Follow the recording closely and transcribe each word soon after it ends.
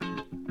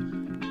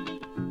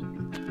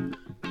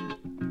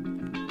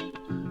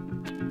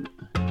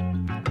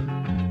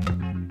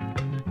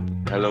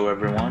Hello,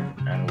 everyone,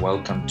 and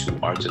welcome to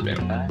Art of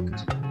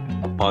Impact,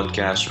 a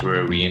podcast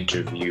where we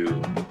interview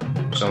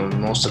some of the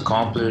most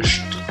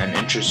accomplished and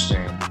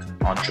interesting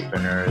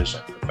entrepreneurs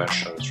and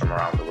professionals from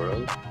around the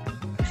world.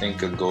 I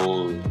think a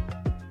goal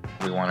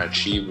we want to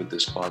achieve with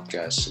this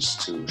podcast is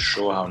to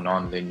show how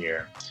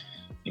nonlinear,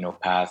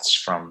 paths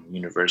from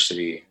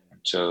university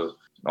until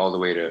all the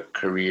way to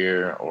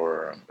career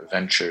or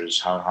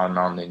ventures, how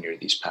nonlinear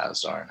these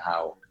paths are and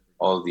how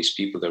all of these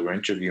people that we're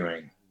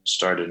interviewing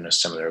started in a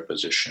similar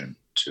position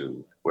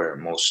to where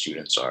most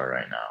students are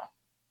right now,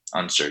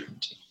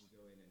 uncertainty.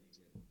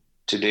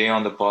 Today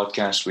on the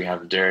podcast, we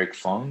have Derek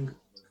Fung,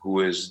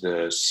 who is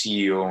the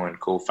CEO and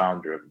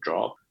co-founder of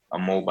Drop, a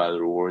mobile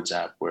rewards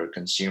app where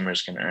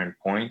consumers can earn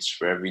points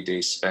for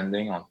everyday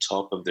spending on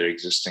top of their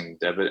existing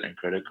debit and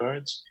credit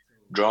cards.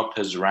 Drop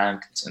has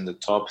ranked in the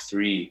top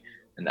 3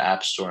 in the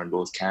App Store in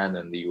both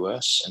Canada and the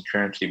US and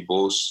currently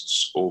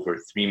boasts over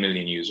 3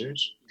 million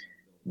users.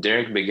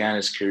 Derek began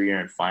his career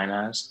in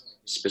finance,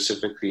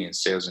 specifically in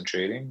sales and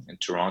trading, in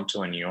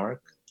Toronto and New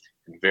York,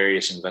 at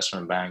various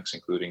investment banks,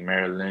 including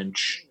Merrill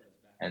Lynch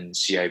and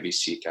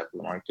CIBC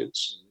Capital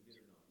Markets.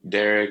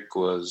 Derek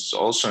was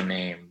also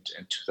named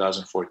in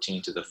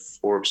 2014 to the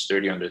Forbes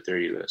 30 Under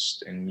 30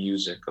 list in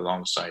music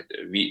alongside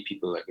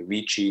people like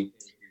Avicii,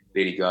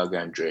 Lady Gaga,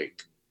 and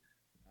Drake.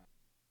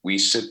 We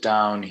sit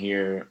down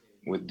here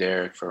with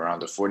Derek for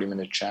around a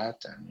 40-minute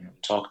chat and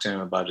talk to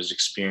him about his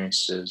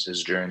experiences,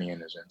 his journey,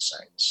 and his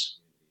insights.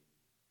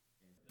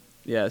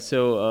 Yeah,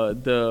 so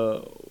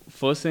the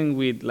first thing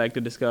we'd like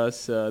to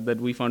discuss that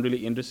we found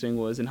really interesting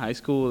was in high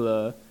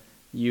school,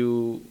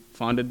 you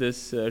founded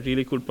this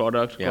really cool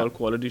product called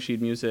Quality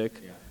Sheet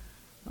Music.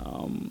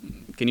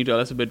 Can you tell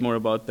us a bit more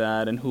about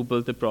that and who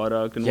built the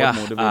product and what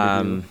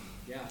motivated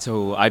you?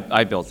 So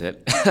I built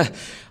it.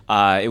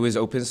 It was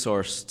open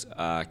sourced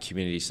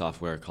community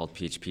software called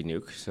PHP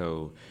Nuke.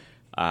 So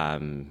I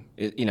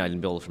didn't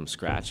build it from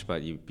scratch,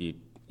 but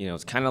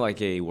it's kind of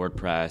like a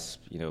WordPress,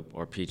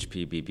 or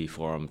PHP BB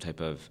forum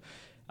type of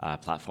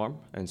platform.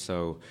 And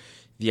so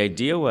the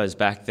idea was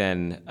back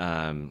then,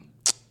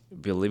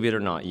 believe it or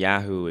not,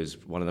 Yahoo is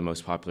one of the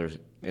most popular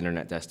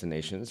internet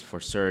destinations for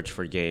search,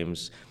 for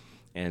games.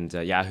 And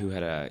Yahoo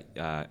had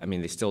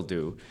they still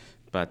do,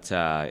 but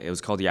it was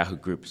called Yahoo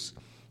Groups.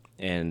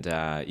 And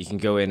you can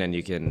go in and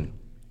you can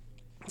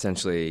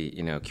essentially,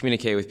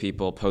 communicate with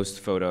people, post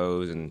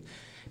photos, and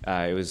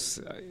it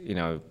was,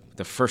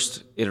 the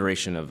first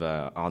iteration of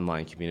an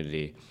online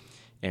community.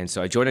 And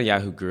so I joined a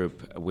Yahoo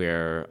group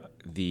where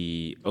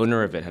the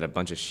owner of it had a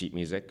bunch of sheet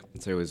music.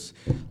 So it was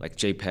like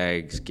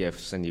JPEGs,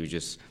 GIFs, and you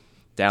just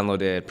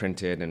download it,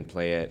 print it, and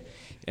play it.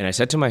 And I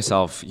said to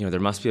myself, there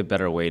must be a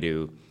better way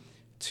to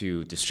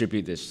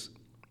distribute this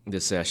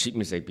sheet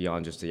music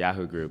beyond just the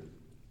Yahoo group.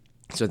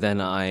 So then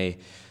I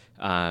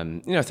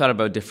thought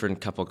about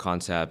different couple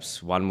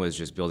concepts. One was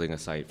just building a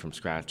site from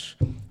scratch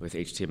with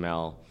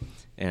HTML.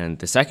 And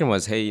the second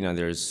was, hey,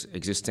 there's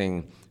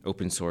existing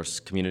open source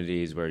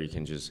communities where you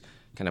can just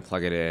kind of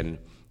plug it in.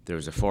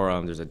 There's a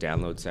forum, there's a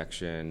download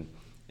section,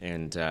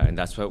 and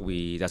that's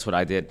what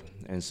I did.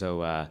 And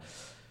so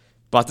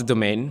bought the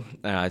domain.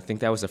 I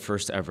think that was the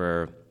first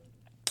ever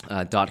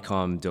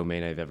 .com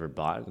domain I've ever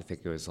bought. I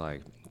think it was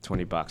like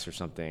 $20 or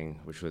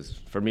something, which was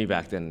for me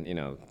back then,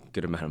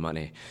 good amount of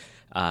money.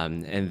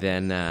 And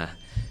then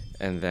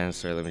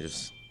sorry, let me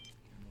just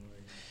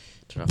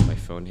turn off my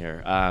phone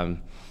here. I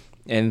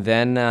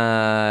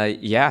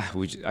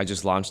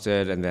just launched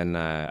it, and then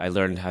I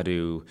learned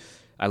SEO.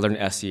 I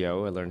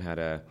learned how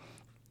to,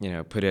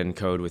 put in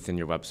code within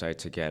your website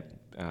to get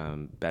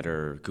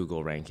better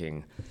Google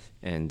ranking,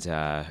 and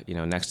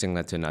next thing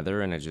led to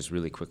another, and it just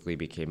really quickly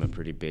became a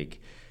pretty big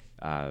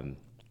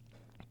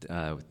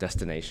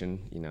destination.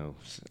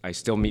 I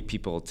still meet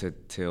people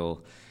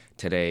till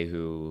today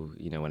who,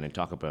 when I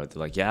talk about it, they're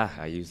like, yeah,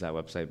 I used that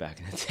website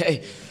back in the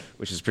day,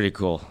 which is pretty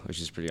cool,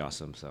 which is pretty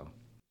awesome. So.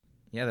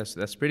 Yeah,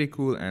 that's pretty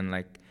cool. And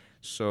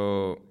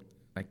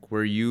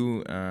were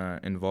you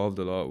involved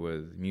a lot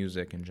with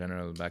music in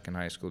general back in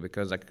high school?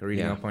 Because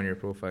reading up on your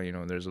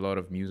profile, there's a lot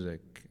of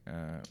music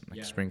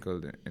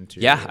sprinkled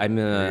into. Yeah,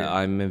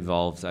 I'm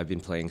involved. I've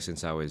been playing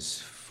since I was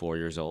 4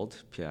 years old,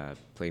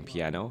 playing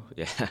piano.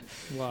 Yeah.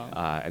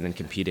 Wow. And then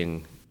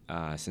competing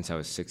since I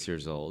was 6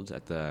 years old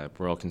at the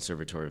Royal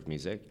Conservatory of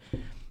Music.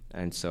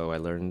 And so I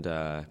learned.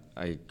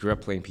 I grew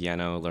up playing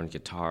piano, learned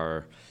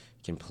guitar,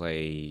 can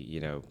play,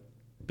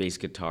 bass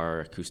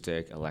guitar,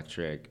 acoustic,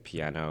 electric,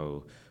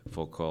 piano,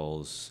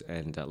 vocals,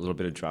 and a little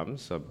bit of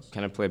drums. So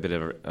kind of play a bit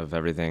of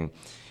everything.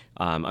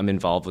 I'm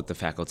involved with the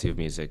Faculty of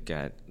Music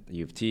at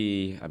U of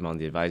T. I'm on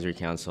the advisory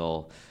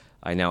council.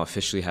 I now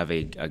officially have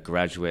a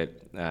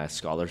graduate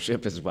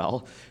scholarship as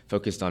well,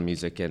 focused on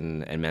music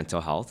and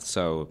mental health.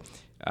 So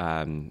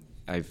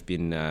I've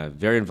been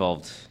very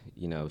involved,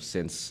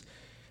 since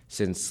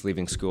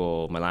leaving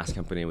school. My last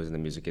company was in the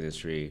music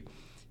industry.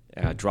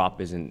 Drop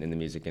isn't in the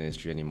music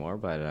industry anymore,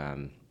 but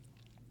I'm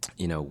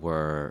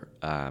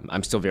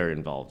still very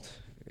involved,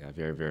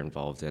 very, very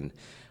involved. And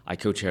I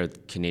co-chair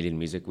Canadian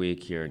Music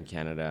Week here in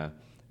Canada,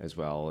 as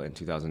well in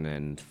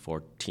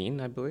 2014,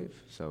 I believe.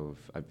 So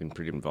I've been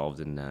pretty involved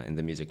in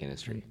the music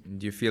industry.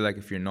 Do you feel like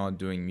if you're not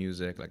doing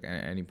music, like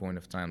at any point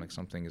of time, like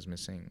something is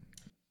missing?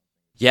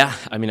 Yeah,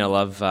 I mean,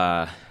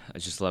 I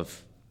just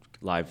love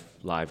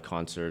live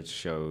concerts,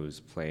 shows,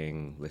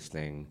 playing,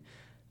 listening.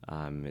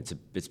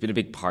 It's been a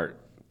big part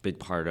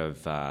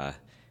of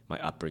my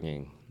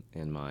upbringing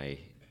and my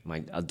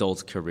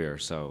adult career.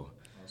 So,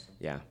 awesome.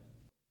 Yeah.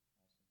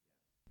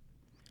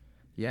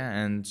 Yeah,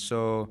 and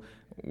so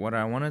what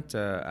I wanted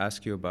to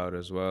ask you about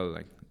as well,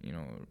 like,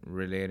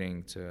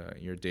 relating to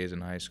your days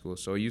in high school.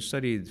 So you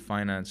studied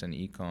finance and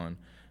econ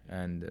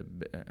and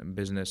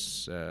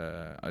business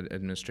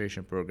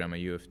administration program at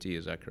U of T,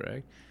 is that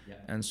correct? Yeah.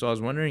 And so I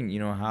was wondering,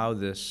 how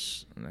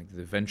this, like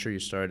the venture you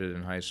started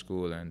in high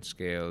school and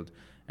scaled,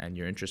 and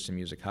your interest in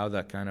music, how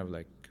that kind of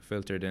like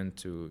filtered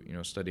into,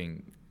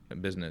 studying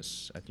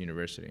business at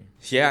university.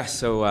 Yeah,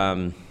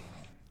 so...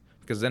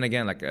 because then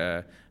again, like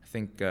I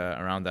think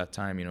around that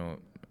time,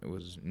 it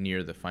was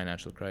near the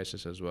financial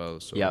crisis as well.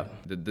 So yeah.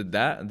 Did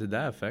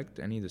that affect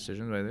any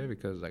decisions by the way?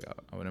 Because like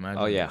I would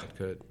imagine it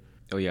could.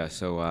 Oh yeah.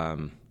 So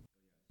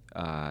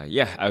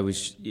I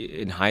was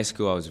in high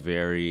school. I was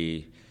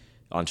very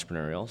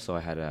entrepreneurial. So I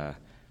had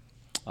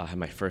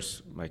my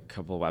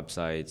couple of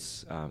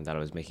websites that I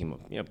was making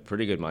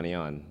pretty good money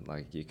on.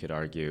 Like you could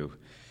argue,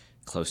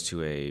 close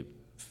to a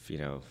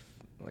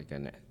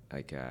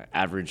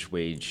average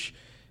wage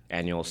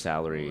annual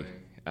salary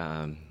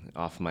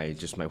off my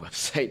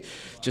website,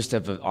 just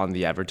on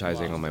the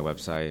advertising on my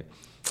website.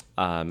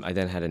 I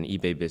then had an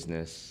eBay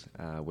business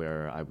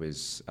where I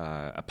was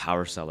a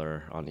power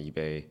seller on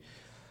eBay.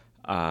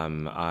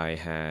 I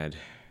had,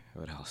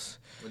 what else?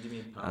 What do you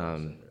mean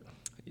power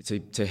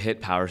seller? To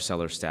hit power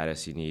seller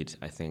status, you need,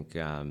 I think,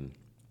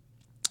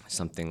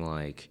 something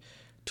like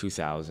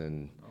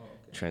 2,000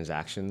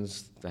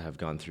 transactions that have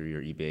gone through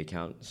your eBay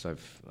account. So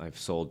I've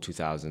sold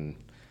 2,000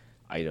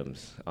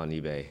 items on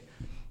eBay.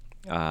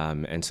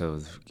 And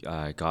so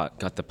I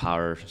got the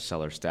power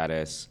seller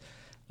status.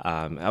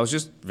 I was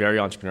just very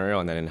entrepreneurial,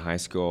 and then in high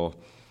school,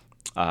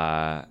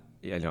 I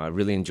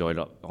really enjoyed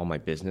all my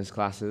business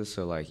classes,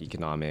 so like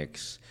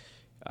economics,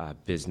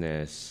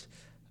 business.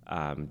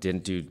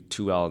 Didn't do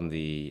too well in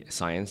the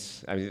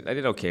science. I mean, I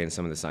did okay in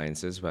some of the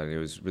sciences, but it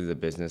was really the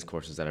business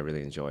courses that I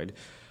really enjoyed.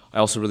 I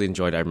also really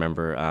enjoyed, I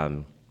remember,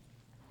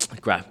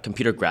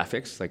 computer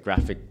graphics, like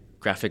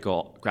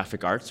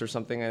graphic arts or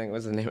something, I think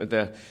was the name of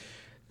the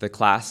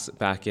class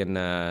back in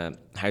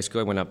high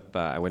school.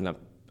 I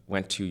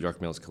went to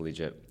York Mills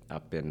Collegiate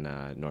up in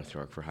North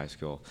York for high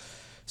school.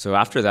 So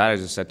after that, I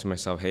just said to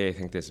myself, hey, I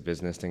think this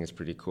business thing is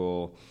pretty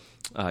cool.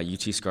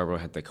 UT Scarborough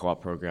had the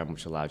co-op program,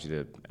 which allowed you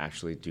to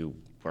actually do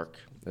work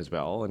as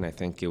well. And I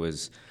think it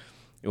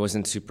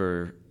wasn't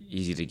super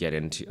easy to get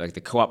into. Like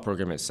the co-op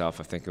program itself,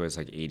 I think it was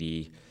like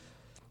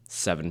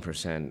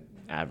 87%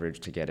 average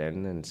to get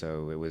in. And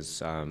so it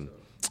was,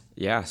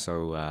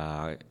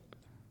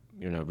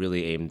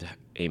 really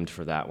aimed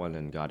for that one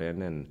and got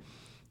in. And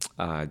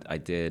I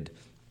did,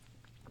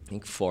 I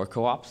think, 4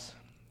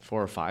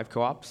 or 5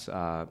 co-ops.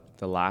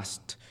 The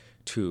last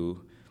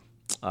 2,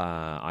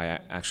 I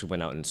actually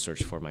went out and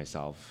searched for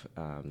myself.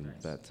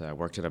 But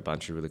worked at a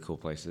bunch of really cool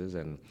places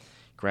and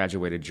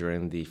graduated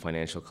during the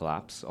financial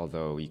collapse.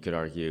 Although you could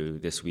argue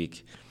this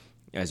week,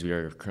 as we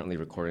are currently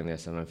recording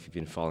this, I don't know if you've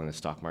been following the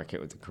stock market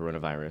with the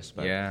coronavirus,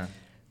 but yeah,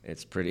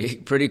 it's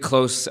pretty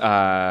close,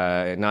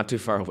 not too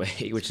far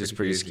away, which is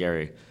pretty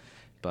scary.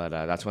 But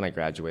that's when I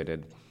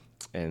graduated,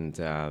 and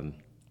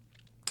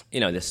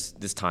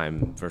this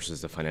time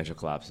versus the financial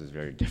collapse is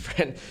very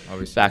different.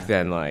 Obviously. Back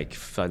then, like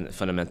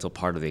fundamental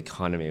part of the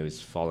economy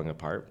was falling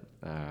apart,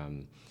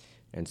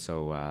 and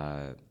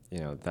so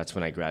that's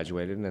when I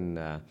graduated.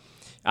 And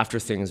after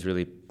things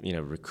really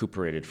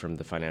recuperated from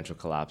the financial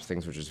collapse,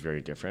 things were just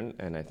very different.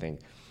 And I think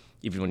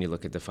even when you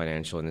look at the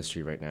financial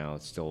industry right now,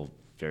 it's still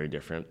very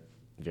different,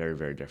 very,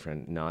 very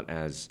different. Not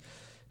as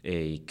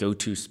a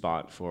go-to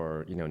spot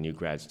for new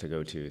grads to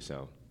go to.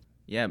 So.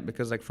 Yeah,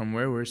 because like from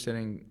where we're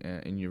sitting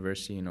in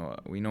university,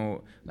 we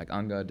know like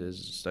Angad is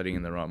studying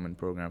in the Rotman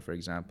program, for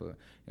example.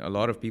 A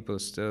lot of people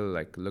still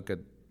like look at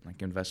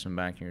like investment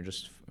banking or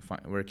just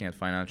working at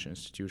financial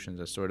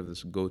institutions as sort of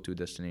this go-to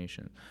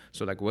destination.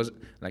 So like was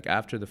like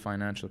after the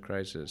financial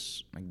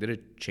crisis, like did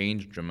it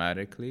change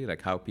dramatically,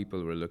 like how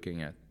people were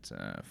looking at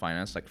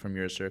finance, like from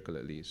your circle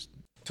at least?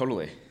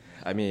 Totally.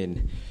 I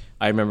mean,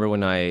 I remember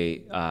when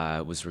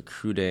I was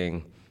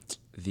recruiting,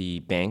 the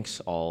banks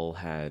all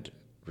had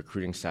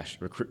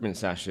recruitment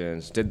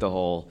sessions, did the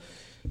whole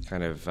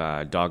kind of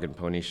dog and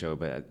pony show,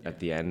 but at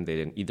the end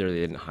they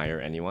didn't hire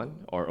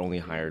anyone or only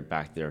hired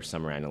back their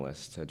summer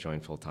analysts to join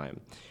full time.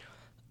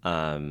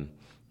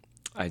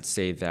 I'd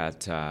say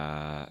that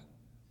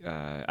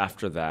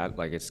after that,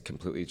 like it's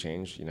completely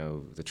changed.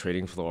 The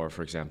trading floor,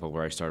 for example,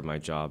 where I started my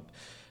job,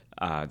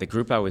 the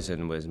group I was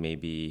in was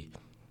maybe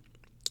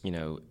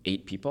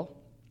 8 people.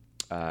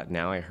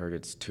 Now I heard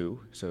it's 2.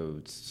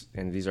 So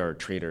and these are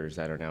traders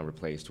that are now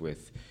replaced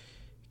with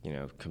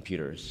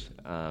computers.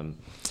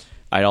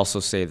 I'd also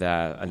say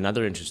that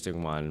another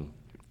interesting one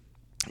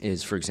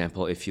is, for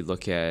example, if you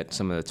look at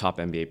some of the top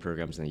MBA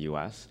programs in the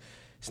U.S.,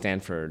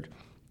 Stanford,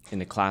 in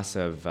the class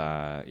of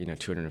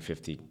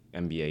 250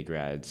 MBA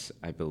grads,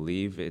 I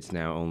believe it's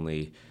now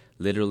only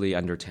literally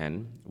under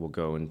 10 will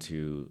go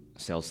into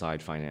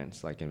sell-side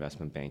finance, like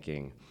investment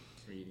banking,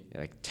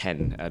 like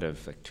 10 out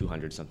of like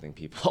 200 something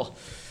people.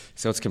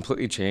 So it's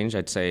completely changed.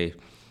 I'd say,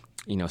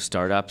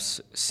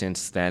 startups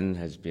since then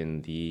has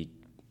been the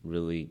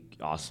really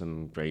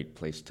awesome, great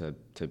place to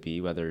be,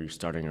 whether you're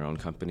starting your own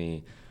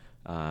company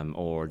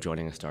or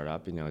joining a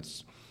startup.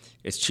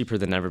 It's cheaper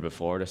than ever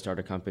before to start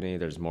a company.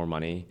 There's more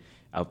money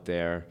out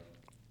there.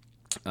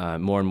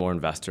 More and more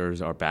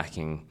investors are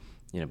backing,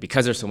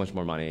 because there's so much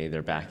more money,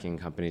 they're backing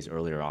companies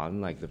earlier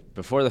on.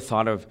 Before, the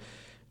thought of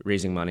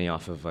raising money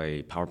off of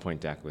a PowerPoint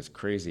deck was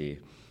crazy,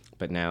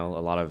 but now a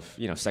lot of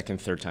second,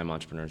 third time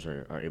entrepreneurs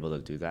are able to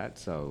do that.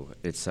 So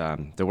it's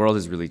the world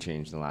has really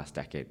changed in the last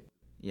decade.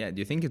 Yeah, do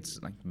you think it's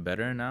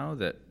better now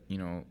that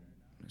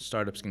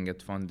startups can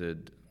get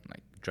funded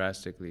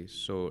drastically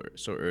so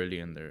early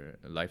in their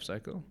life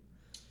cycle?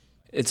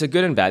 It's a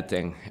good and bad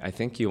thing. I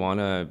think you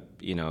want to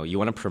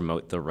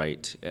promote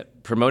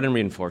promote and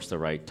reinforce the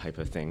right type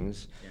of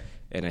things. Yeah.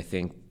 And I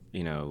think,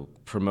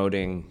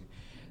 promoting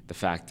the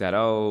fact that,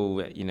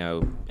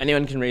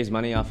 anyone can raise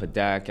money off a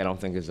deck, I don't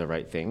think is the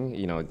right thing.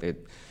 You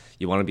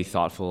want to be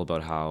thoughtful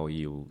about how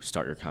you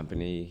start your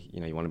company.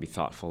 You want to be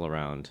thoughtful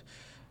around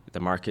the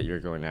market you're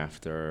going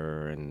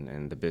after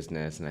and the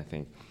business. And I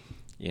think,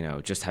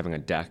 just having a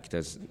deck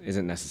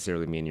isn't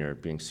necessarily mean you're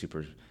being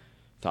super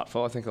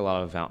thoughtful. I think a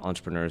lot of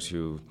entrepreneurs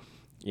who,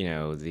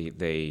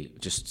 they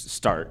just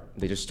start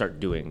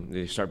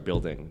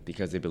building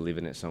because they believe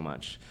in it so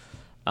much.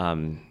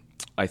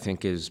 I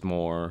think is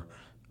more,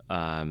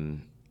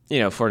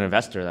 for an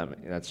investor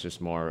that's just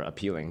more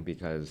appealing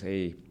because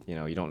hey,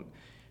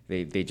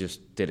 they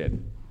just did it.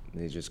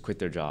 They just quit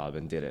their job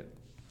and did it.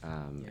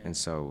 And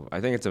so I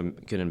think it's a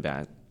good and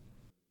bad.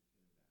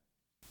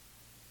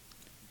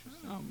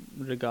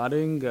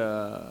 Regarding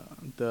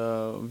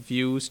the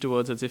views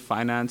towards, let's say,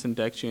 finance and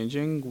tech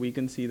changing, we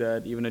can see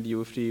that even at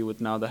U of T with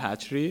now the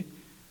Hatchery,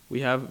 we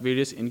have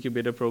various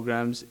incubator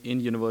programs in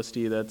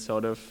university that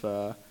sort of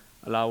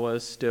allow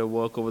us to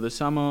work over the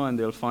summer and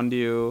they'll fund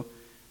you,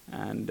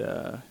 and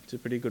it's a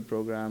pretty good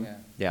program.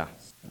 Yeah.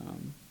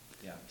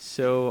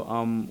 So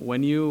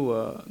when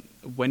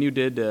you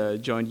did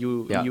join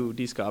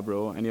UT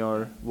Scarborough and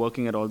you're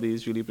working at all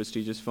these really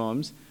prestigious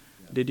firms,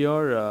 did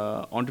your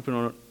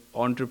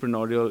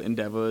entrepreneurial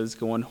endeavors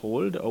go on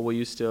hold, or were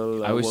you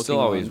still I was working still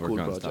always on cool working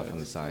on projects? stuff on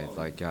the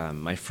side.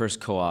 My first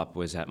co-op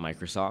was at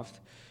Microsoft,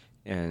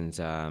 and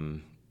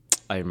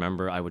I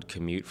remember I would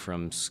commute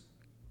from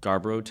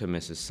Scarborough to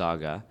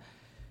Mississauga.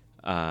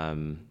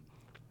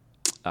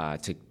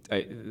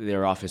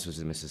 Their office was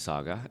in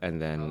Mississauga, and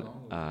then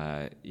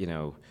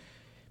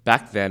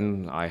back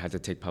then I had to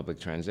take public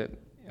transit,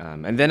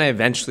 and then I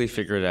eventually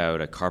figured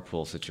out a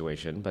carpool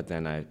situation. But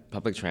then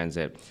public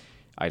transit,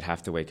 I'd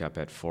have to wake up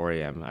at 4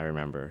 a.m., I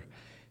remember,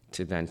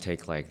 to then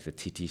take the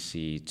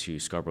TTC to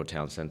Scarborough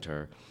Town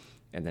Centre,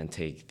 and then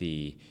take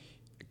the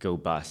GO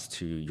bus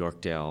to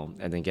Yorkdale,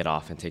 and then get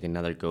off and take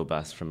another GO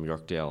bus from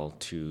Yorkdale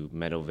to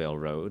Meadowvale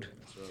Road,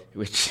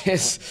 which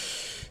is,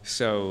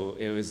 so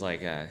it was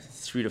like a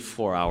 3 to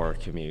 4 hour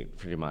commute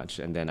pretty much.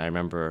 And then I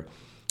remember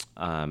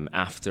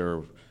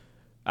after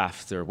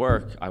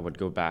work, I would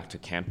go back to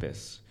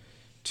campus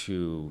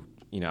to,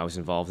 I was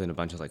involved in a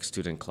bunch of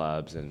student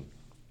clubs, and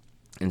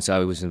so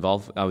I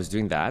was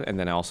doing that, and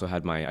then I still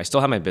had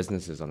my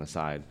businesses on the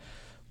side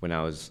when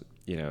I was,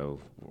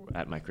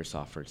 at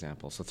Microsoft, for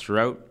example. So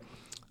throughout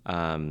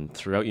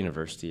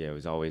university, I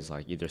was always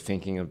either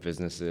thinking of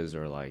businesses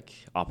or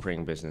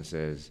operating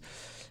businesses,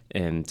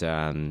 and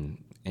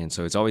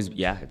so it's always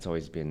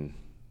been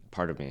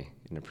part of me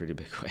in a pretty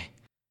big way.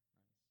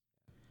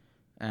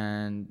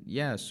 And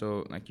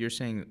so you're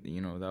saying,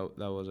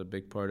 that was a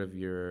big part of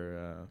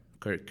your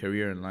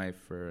career in life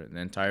for the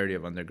entirety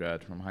of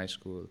undergrad, from high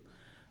school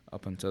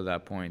up until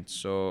that point.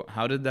 So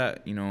how did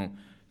that,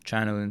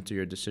 channel into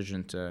your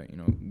decision to,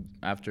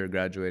 after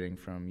graduating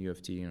from U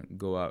of T,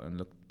 go out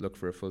and look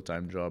for a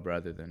full-time job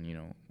rather than,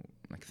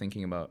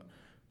 thinking about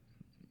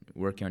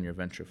working on your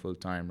venture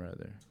full-time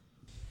rather?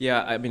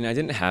 Yeah, I mean, I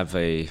didn't have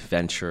a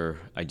venture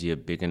idea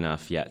big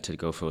enough yet to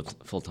go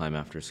full-time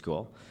after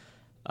school.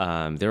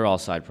 They were all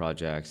side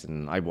projects,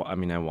 and I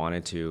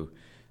wanted to.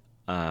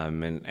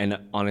 And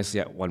honestly,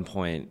 at one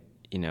point,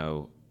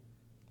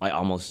 I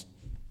almost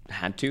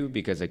had to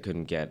because I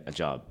couldn't get a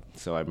job.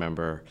 So I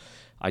remember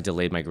I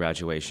delayed my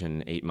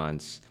graduation 8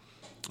 months.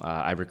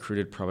 I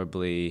recruited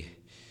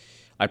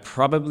I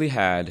probably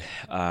had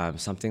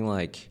something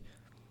like,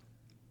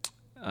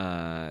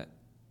 and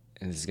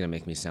this is going to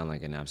make me sound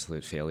like an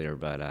absolute failure,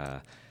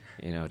 but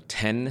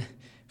 10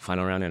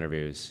 final round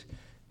interviews.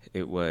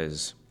 It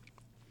was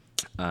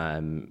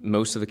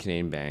most of the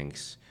Canadian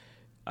banks,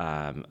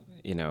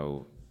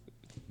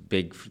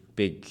 big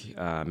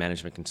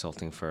management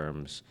consulting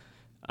firms,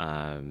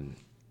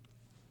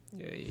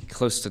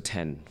 close to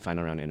 10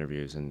 final round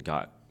interviews, and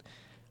got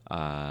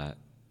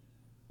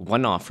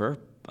one offer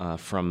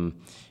from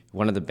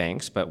one of the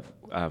banks, but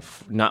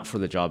not for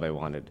the job I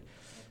wanted.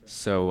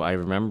 So I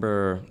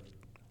remember,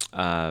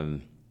 I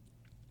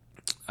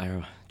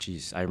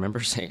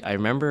remember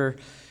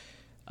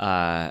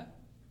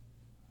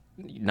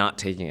not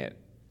taking it,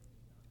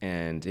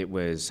 and it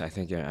was, I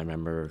think I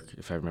remember,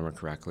 if I remember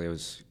correctly, it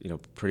was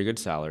pretty good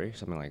salary,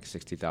 something like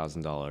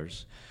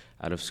 $60,000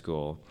 out of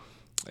school.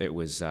 It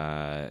was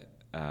an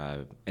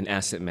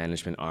asset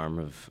management arm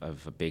of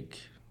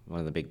one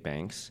of the big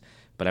banks,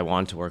 but I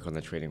wanted to work on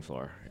the trading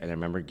floor, and I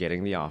remember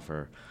getting the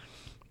offer,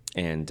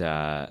 and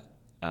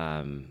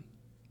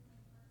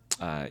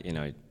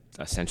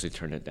essentially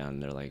turned it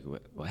down. They're like,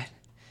 what?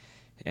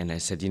 And I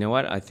said, you know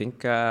what? I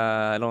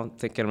don't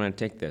think I'm going to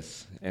take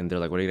this. And they're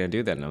like, what are you going to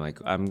do then? And I'm like,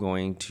 I'm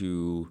going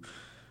to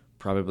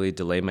probably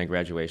delay my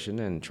graduation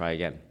and try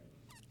again.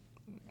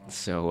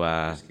 So,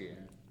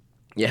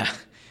 yeah,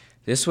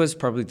 this was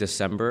probably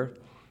December,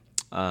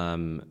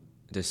 and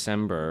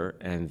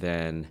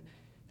then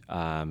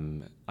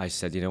I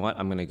said, you know what?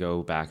 I'm going to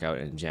go back out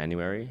in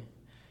January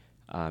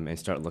and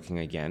start looking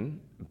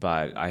again.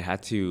 But I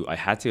had to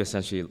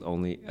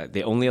essentially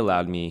they only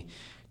allowed me,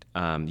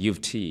 U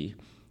of T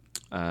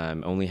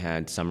only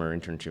had summer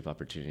internship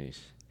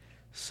opportunities.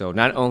 So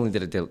not only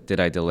did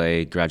I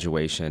delay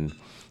graduation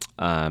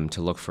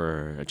to look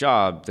for a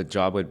job, the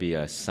job would be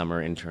a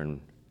summer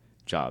intern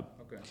job.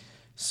 Okay.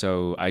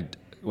 So I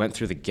went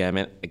through the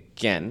gamut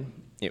again.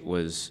 It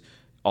was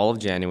all of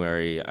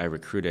January. I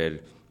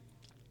recruited,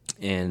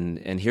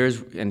 and here's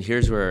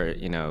where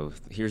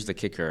here's the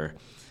kicker.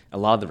 A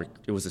lot of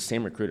it was the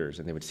same recruiters,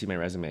 and they would see my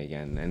resume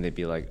again, and they'd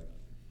be like,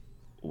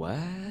 "What?"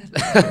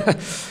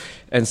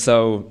 And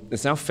so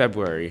it's now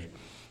February,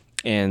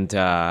 and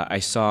I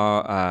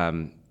saw.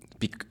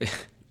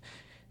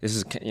 This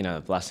is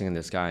a blessing in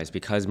disguise,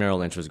 because Merrill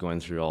Lynch was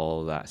going through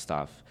all that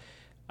stuff.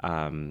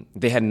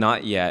 They had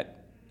not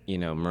yet,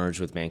 merged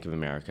with Bank of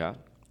America,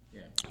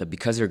 but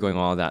because they were going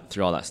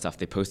through all that stuff,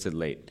 they posted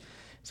late.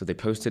 So they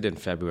posted in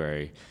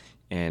February,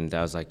 and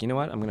I was like, you know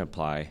what, I'm going to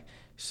apply.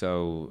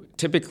 So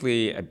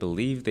typically, I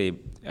believe a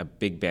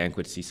big bank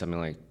would see something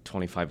like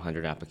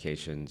 2,500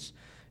 applications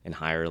and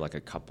hire like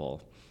a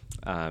couple.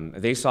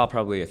 They saw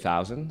probably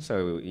 1,000,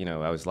 so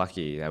I was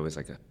lucky. That was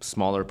like a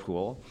smaller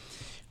pool.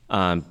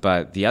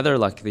 But the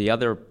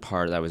other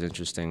part that was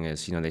interesting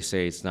is they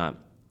say it's not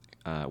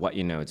what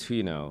you know, it's who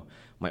you know.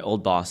 My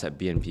old boss at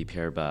BNP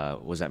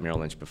Paribas was at Merrill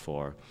Lynch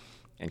before,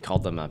 and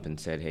called them up and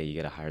said, "Hey, you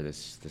got to hire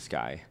this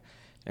guy."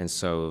 And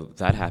so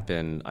that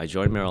happened. I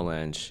joined Merrill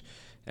Lynch.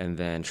 And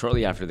then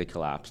shortly after, they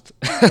collapsed,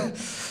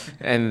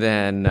 and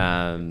then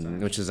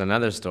which is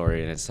another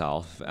story in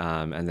itself.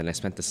 And then I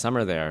spent the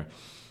summer there,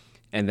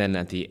 and then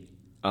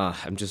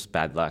I'm just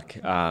bad luck.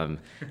 And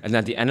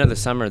at the end of the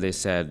summer, they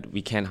said,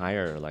 we can't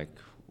hire. Like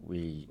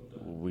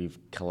we've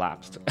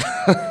collapsed.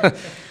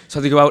 So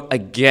they go out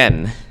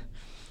again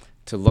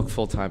to look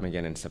full time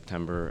again in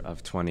September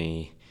of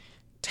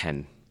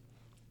 2010,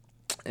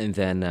 and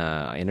then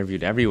I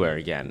interviewed everywhere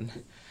again.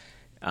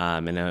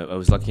 And I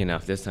was lucky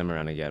enough this time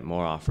around to get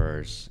more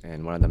offers,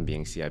 and one of them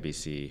being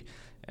CIBC.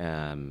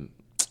 And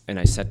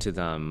I said to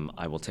them,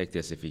 I will take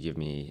this if you give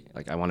me,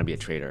 I want to be a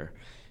trader.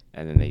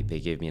 And then they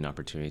gave me an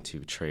opportunity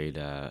to trade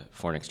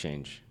foreign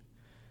exchange.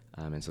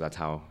 And so that's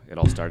how it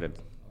all started.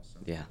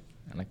 Awesome. Yeah.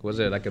 And was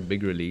it a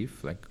big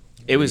relief?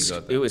 It was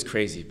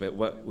crazy. But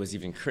what's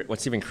even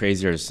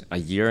crazier is a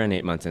year and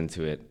 8 months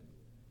into it,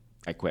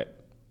 I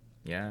quit.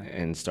 Yeah.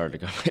 And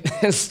started a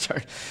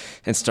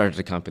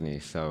company.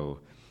 So.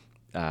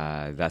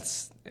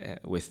 That's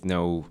with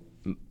no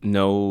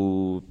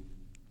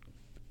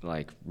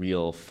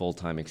real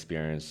full-time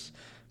experience.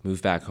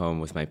 Moved back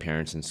home with my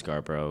parents in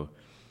Scarborough.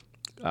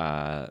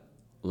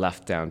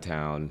 Left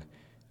downtown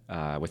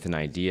with an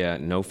idea,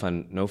 no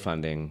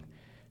funding.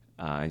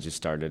 I just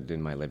started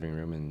in my living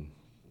room, and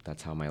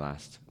that's how my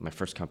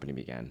first company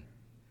began.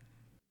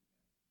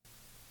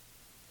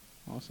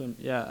 Awesome.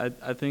 Yeah,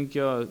 I think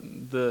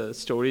the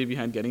story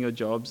behind getting your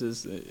jobs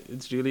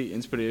it's really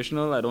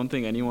inspirational. I don't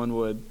think anyone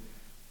would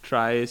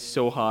try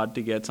so hard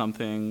to get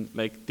something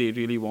like they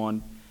really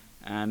want.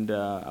 And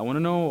I want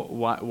to know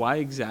why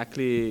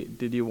exactly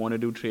did you want to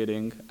do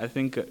trading? I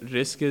think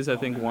risk is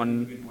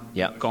one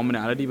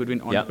commonality between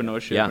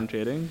entrepreneurship and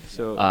trading.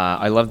 So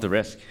I love the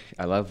risk.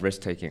 I love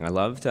risk taking. I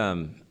loved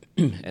and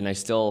I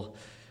still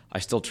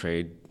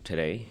trade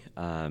today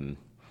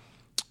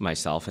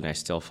myself, and I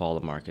still follow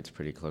the markets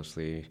pretty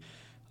closely.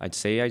 I'd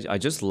say I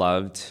just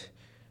loved.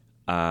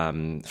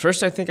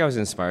 First, I think I was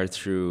inspired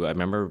through. I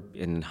remember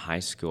in high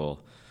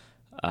school.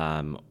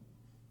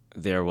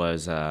 There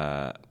was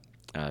a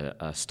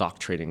stock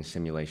trading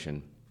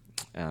simulation,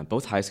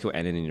 both high school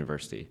and in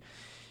university,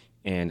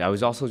 and I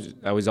was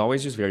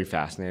always just very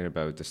fascinated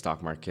about the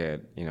stock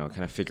market,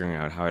 kind of figuring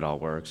out how it all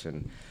works,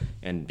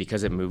 and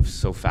because it moves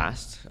so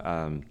fast,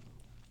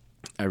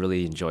 I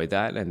really enjoyed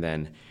that. And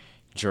then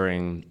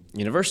during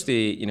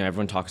university,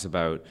 everyone talks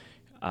about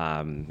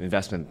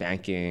investment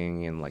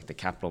banking and the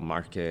capital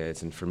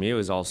markets, and for me it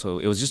was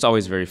just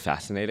always very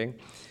fascinating.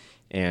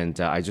 And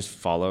I just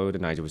followed,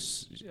 and I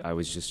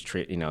was just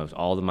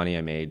all the money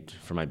I made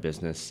from my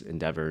business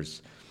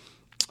endeavors,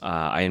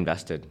 I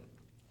invested.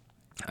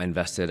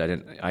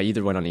 I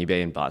either went on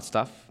eBay and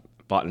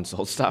bought and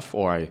sold stuff,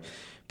 or I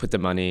put the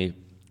money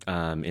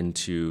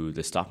into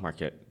the stock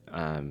market.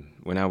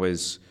 When I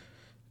was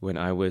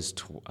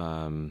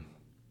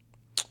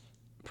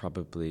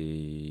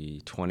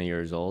probably 20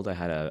 years old, I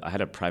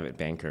had a private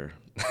banker.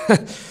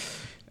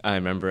 I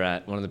remember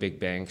at one of the big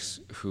banks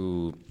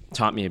who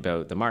taught me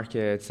about the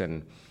markets,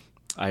 and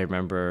I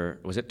remember,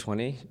 was it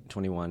 20,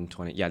 21,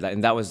 20? Yeah,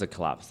 and that was the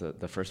collapse,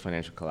 the first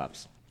financial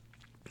collapse.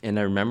 And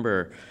I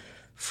remember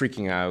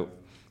freaking out.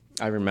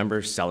 I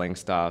remember selling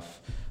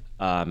stuff.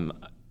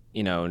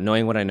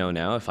 Knowing what I know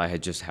now, if I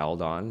had just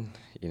held on,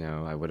 so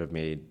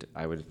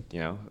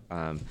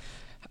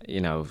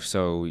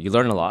you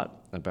learn a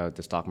lot about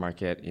the stock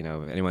market.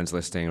 Anyone's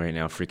listening right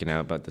now freaking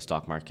out about the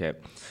stock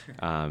market,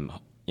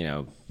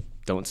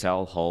 don't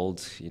sell,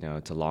 hold,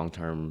 it's a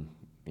long-term,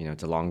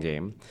 it's a long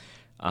game.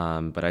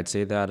 But I'd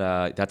say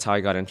that that's how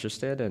I got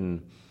interested,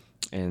 and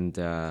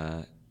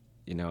I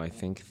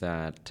think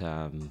that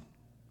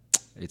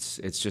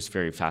it's just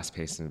very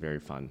fast-paced and very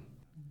fun.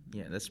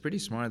 Yeah, that's pretty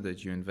smart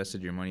that you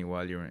invested your money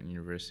while you were in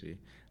university.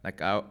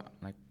 I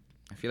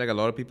feel like a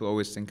lot of people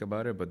always think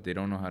about it, but they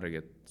don't know how to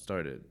get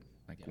started.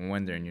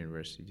 When they're in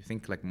university, do you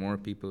think more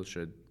people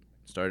should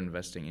start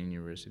investing in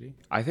university?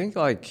 I think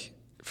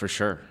for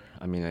sure.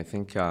 I mean, I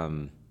think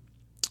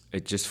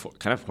it just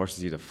kind of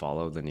forces you to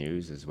follow the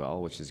news as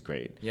well, which is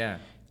great. Yeah.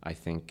 I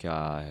think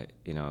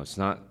it's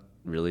not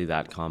really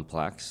that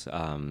complex.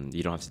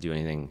 You don't have to do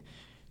anything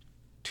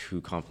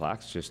too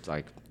complex. Just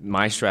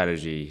my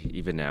strategy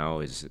even now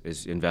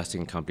is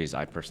investing in companies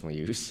I personally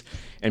use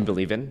and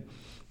believe in.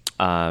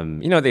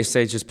 They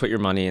say just put your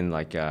money in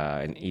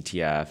an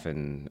ETF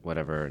and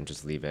whatever and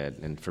just leave it.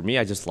 And for me,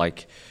 I just I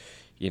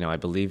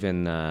believe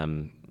in,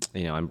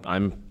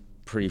 I'm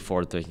pretty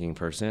forward-thinking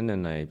person,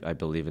 and I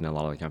believe in a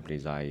lot of the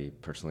companies I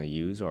personally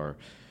use or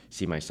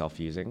see myself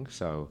using.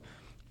 So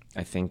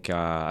I think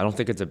I don't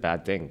think it's a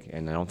bad thing,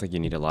 and I don't think you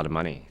need a lot of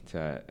money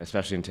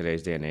especially in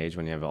today's day and age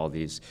when you have all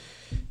these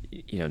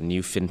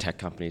new fintech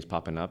companies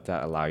popping up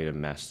that allow you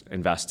to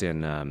invest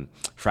in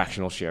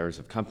fractional shares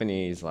of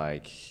companies.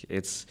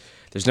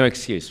 There's no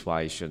excuse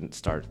why you shouldn't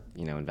start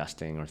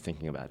investing or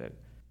thinking about it.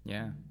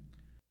 Yeah.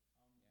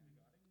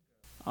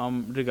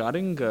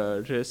 Regarding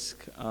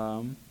risk,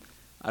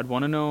 I'd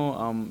want to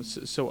know,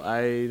 so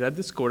I read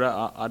this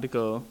Quora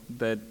article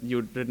that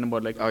you'd written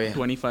about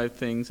 25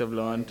 things I've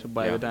learned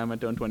by the time I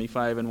turned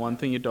 25, and one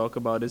thing you talk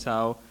about is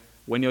how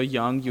when you're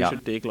young, you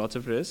should take lots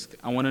of risk.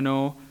 I want to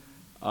know,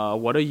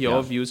 what are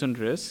your views on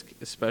risk,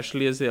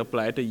 especially as they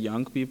apply to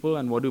young people,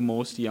 and what do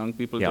most young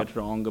people get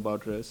wrong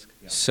about risk?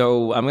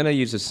 So I'm going to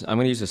use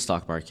a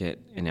stock market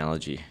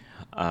analogy.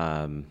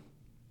 I'm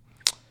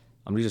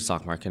going to use a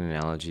stock market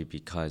analogy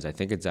because I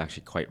think it's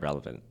actually quite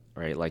relevant,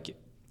 right?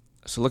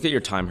 So look at your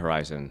time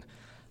horizon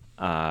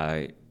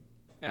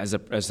as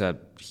a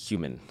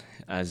human,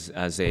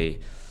 as a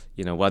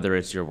whether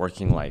it's your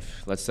working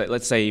life.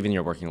 Let's say even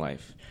your working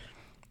life.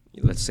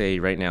 Let's say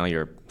right now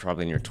you're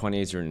probably in your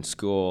 20s, you're in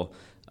school,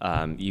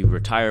 you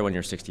retire when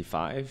you're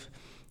 65,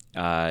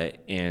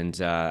 and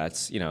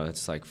it's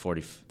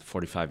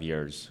 45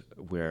 years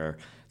where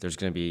there's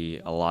going to be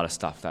a lot of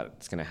stuff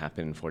that's going to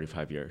happen in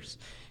 45 years.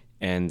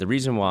 And the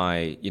reason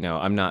why,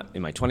 I'm not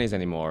in my 20s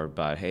anymore,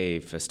 but hey,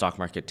 if the stock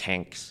market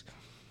tanks,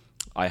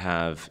 I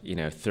have,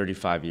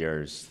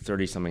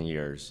 30-something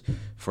years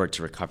for it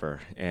to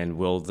recover. And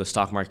will the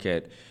stock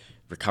market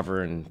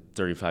recover in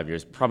 35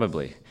 years?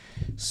 Probably.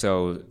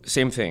 So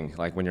same thing,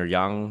 when you're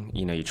young,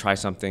 you try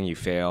something, you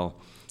fail,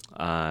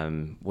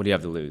 what do you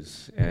have to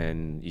lose?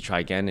 And you try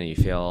again and you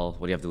fail,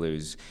 what do you have to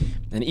lose?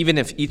 And even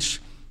if each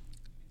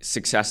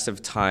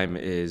successive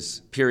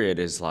period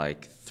is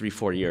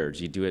 3-4 years,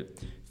 you do it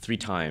 3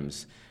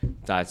 times,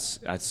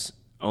 that's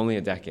only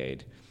a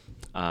decade.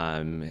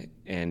 And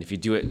if you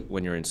do it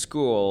when you're in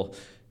school,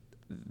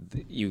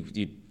 you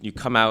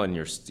come out and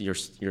you're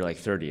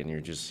 30 and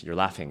you're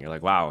laughing. You're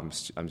like, wow, I'm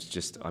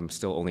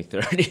still only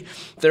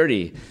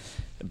 30.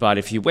 But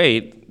if you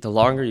wait, the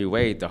longer you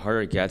wait, the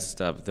harder it gets,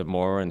 the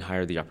more and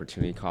higher the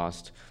opportunity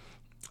cost.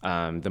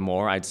 The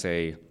more I'd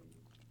say,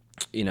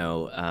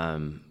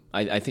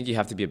 I think you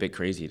have to be a bit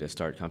crazy to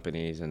start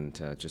companies and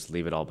to just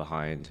leave it all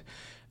behind.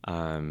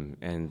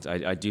 And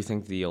I do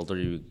think the older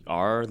you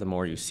are, the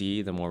more you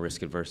see, the more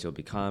risk adverse you'll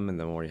become, and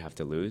the more you have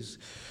to lose.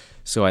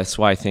 So that's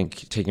why I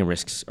think taking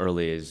risks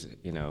early is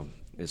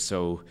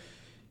so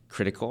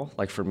critical.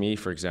 For me,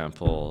 for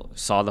example,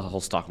 saw the whole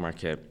stock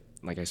market.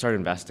 I started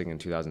investing in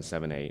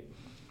 2007-8,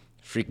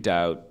 freaked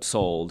out,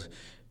 sold.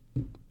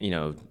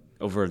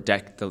 Over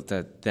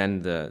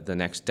the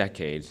next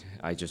decade,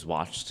 I just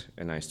watched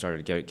and I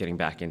started getting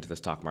back into the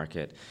stock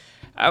market.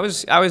 I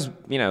was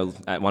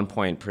at one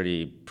point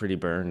pretty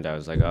burned. I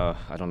was like, oh,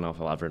 I don't know if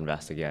I'll ever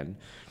invest again.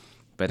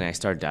 But then I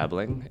started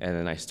dabbling, and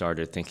then I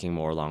started thinking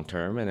more long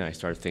term, and then I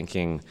started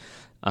thinking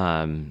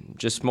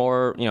just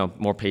more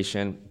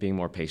patient, being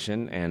more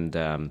patient,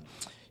 and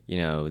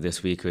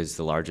this week was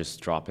the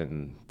largest drop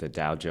in the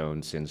Dow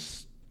Jones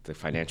since the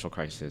financial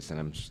crisis, and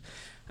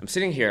I'm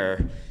sitting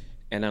here,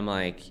 and I'm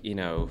like,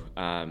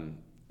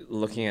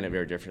 looking at it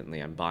very differently.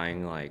 I'm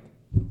buying like,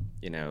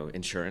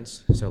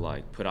 insurance, so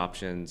like put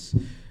options,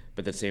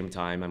 but at the same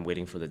time, I'm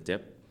waiting for the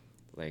dip.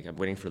 Like I'm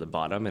waiting for the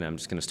bottom, and I'm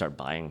just gonna start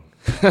buying.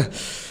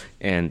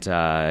 And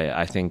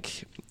I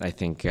think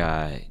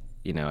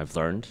I've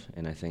learned,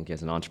 and I think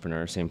as an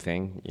entrepreneur, same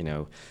thing.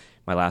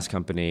 My last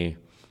company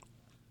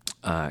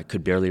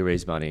could barely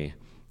raise money.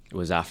 It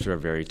was after a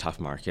very tough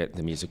market,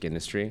 the music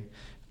industry.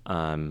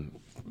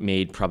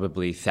 Made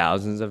probably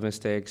thousands of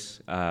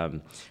mistakes.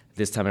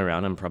 This time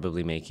around, I'm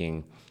probably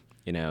making,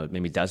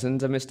 maybe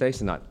dozens of mistakes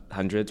and not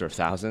hundreds or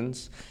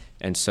thousands.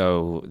 And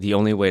so the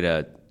only way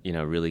to,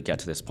 really get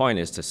to this point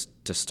is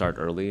to start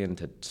early and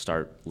to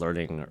start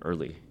learning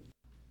early.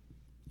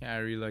 Yeah, I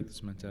really like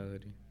this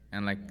mentality.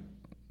 And like,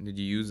 did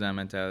you use that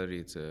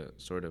mentality to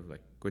sort of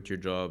like quit your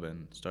job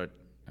and start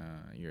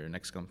your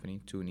next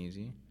company,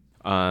 Tune-Easy?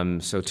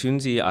 So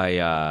Tune-Easy,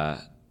 I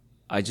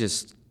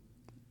just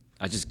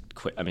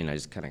quit. I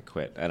just kind of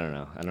quit. I don't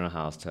know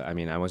how else to.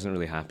 I wasn't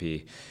really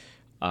happy.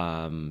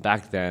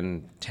 Back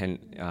then,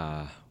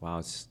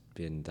 it's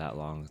been that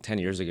long. 10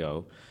 years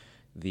ago,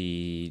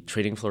 the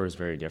trading floor was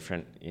very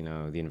different.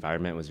 The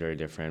environment was very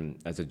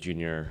different. As a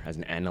junior, as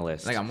an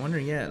analyst. Like I'm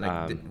wondering,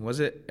 was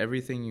it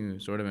everything you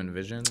sort of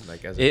envisioned,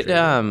 like as a it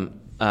trader?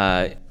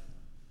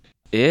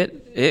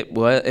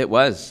 It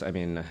was.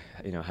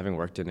 Having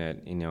worked in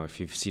it, if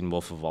you've seen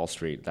Wolf of Wall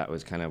Street, that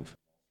was kind of.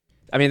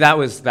 That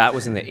was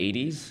in the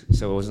 80s,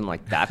 so it wasn't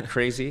like that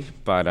crazy.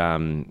 But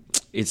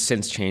it's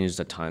since changed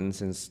a ton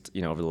since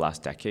over the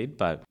last decade.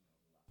 But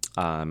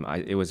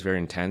it was very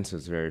intense. It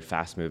was very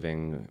fast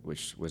moving,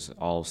 which was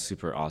all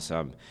super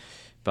awesome.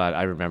 But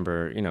I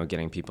remember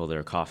getting people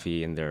their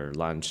coffee and their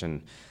lunch,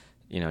 and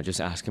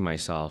just asking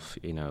myself,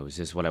 is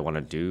this what I want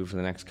to do for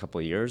the next couple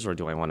of years, or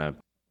do I want to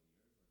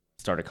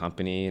start a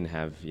company and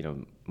have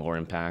more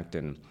impact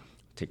and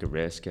take a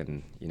risk,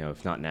 and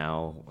if not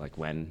now, like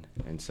when?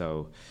 And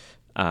so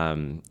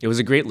it was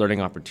a great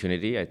learning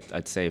opportunity.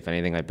 I'd say, if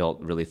anything, I built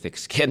really thick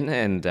skin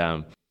and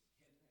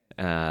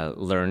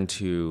learned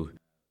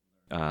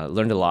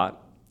a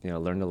lot.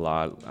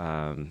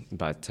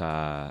 But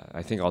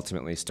I think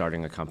ultimately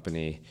starting a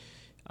company,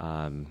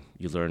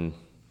 you learn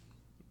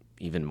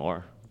even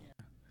more.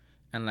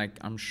 And like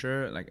I'm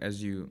sure, like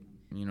as you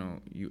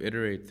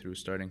iterate through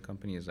starting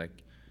companies,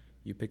 like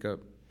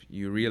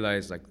you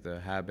realize like the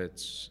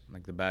habits,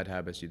 like the bad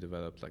habits you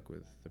developed, like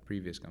with the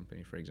previous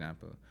company, for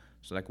example.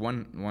 So like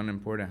one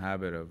important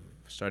habit of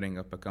starting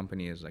up a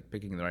company is like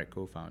picking the right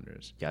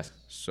co-founders. Yes.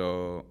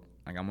 So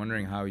like I'm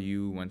wondering how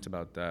you went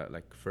about that.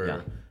 Like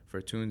for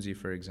Tune-Easy,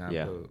 for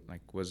example,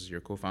 like was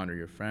your co-founder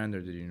your friend,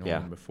 or did you know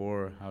him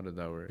before? How did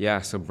that work?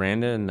 Yeah. So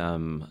Brandon,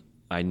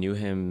 I knew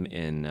him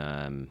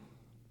in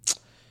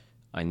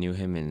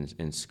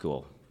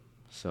school.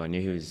 So I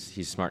knew he's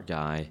a smart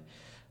guy.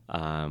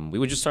 We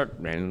would just start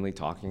randomly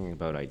talking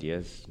about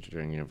ideas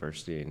during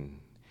university, and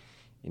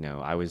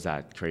I was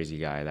that crazy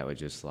guy that would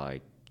just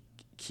like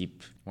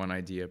keep one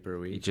idea per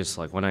week, just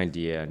like one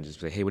idea, and just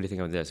be like, hey, what do you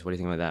think of this? What do you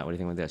think of that? What do you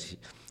think of this?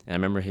 And I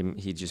remember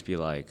he'd just be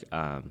like,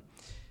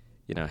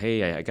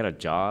 hey, I got a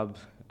job,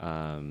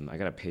 I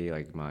gotta pay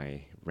like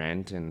my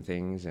rent and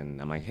things, and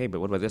I'm like, hey,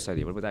 but what about this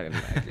idea? What about that?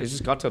 And it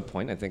just got to a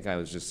point, I think I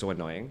was just so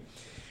annoying,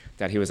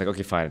 that he was like,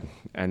 okay, fine.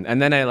 And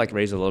then I like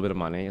raised a little bit of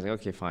money. He's like,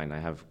 okay, fine,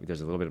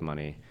 there's a little bit of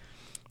money.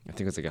 I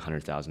think it was like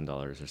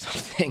 $100,000 or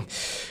something.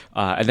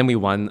 And then we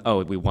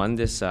won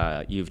this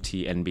U of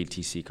T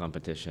NBTC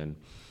competition.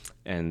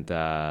 And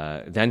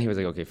then he was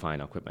like, okay,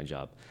 fine, I'll quit my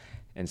job.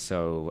 And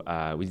so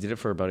we did it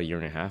for about a year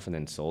and a half, and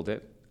then sold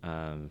it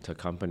to a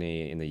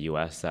company in the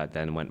US that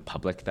then went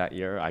public that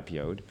year,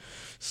 IPO'd.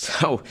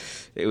 So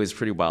it was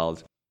pretty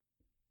wild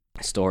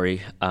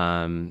story.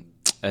 And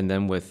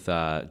then with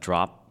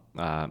Drop,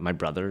 my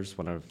brother's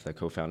one of the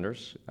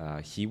co-founders.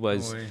 He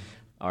was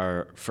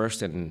our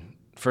first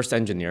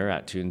engineer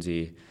at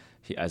Tune-Easy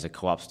as a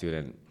co-op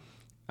student.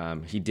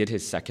 He did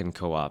his second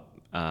co-op,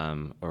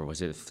 or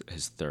was it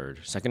his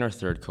second or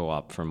third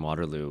co-op from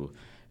Waterloo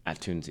at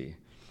Tune-Easy.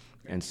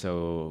 And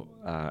so,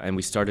 and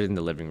we started in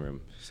the living room.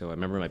 So I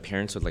remember my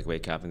parents would like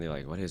wake up and they're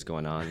like, what is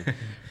going on?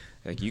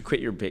 Like, you quit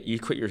your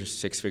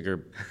 6-figure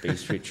Bay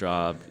Street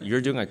job.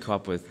 You're doing a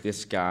co-op with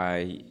this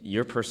guy.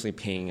 You're personally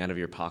paying out of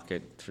your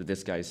pocket for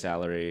this guy's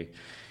salary.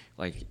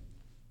 Like,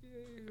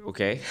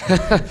 okay.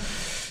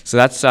 So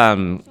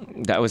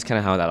that was kind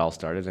of how that all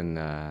started. And,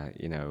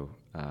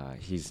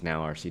 he's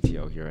now our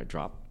CTO here at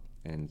Drop.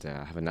 And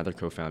I have another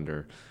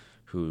co-founder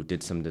who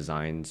did some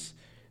designs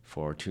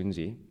for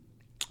Tune-Easy.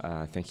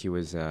 I think he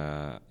was,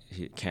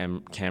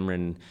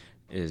 Cameron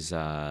is,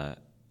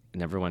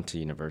 never went to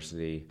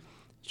university.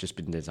 He's just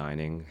been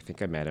designing. I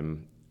think I met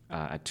him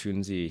at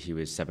Tune-Easy. He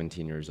was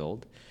 17 years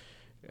old.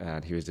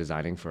 He was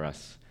designing for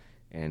us.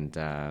 And,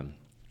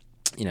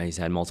 he's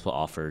had multiple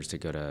offers to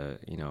go to,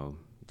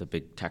 the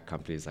big tech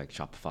companies like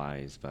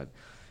Shopify's, but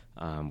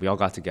we all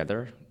got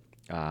together.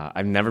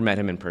 I've never met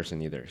him in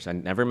person either. So I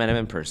never met him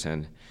in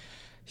person.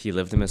 He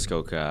lived in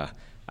Muskoka.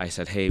 I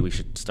said, hey, we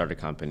should start a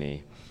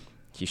company.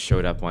 He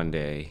showed up one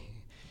day,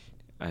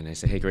 and I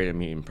said, hey, great to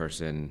meet you in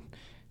person.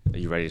 Are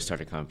you ready to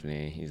start a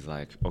company? He's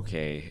like,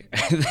 okay.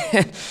 And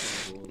then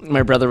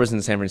my brother was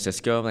in San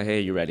Francisco. I'm like,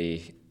 hey, you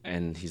ready?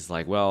 And he's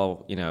like,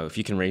 well, if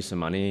you can raise some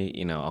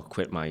money, I'll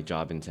quit my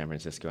job in San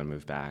Francisco and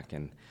move back.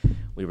 And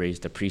we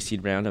raised a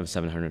pre-seed round of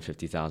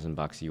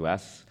 $750,000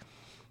 US,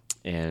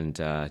 and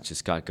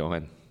just got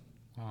going.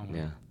 Wow.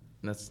 Yeah.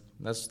 That's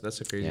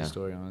a crazy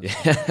story,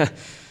 honestly. Yeah.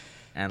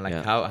 And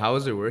how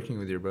is it working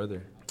with your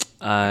brother?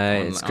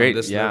 It's great. On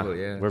this level,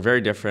 yeah. We're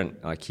very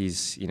different. Like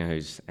he's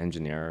an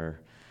engineer.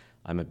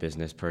 I'm a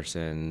business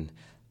person.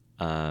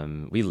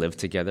 We live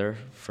together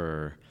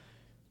for.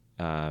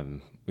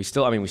 We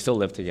still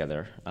live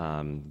together.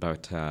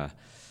 But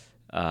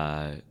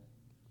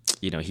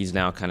he's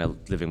now kind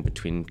of living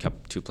between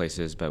two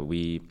places. But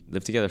we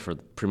live together for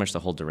pretty much the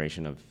whole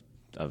duration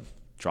of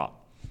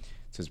Drop.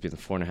 So it's been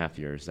 4.5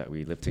 years that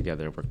we live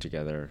together, work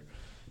together.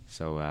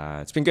 So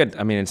it's been good.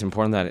 I mean, it's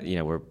important that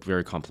we're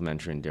very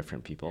complementary and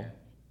different people.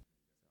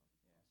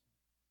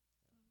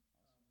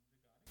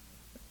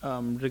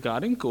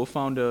 Regarding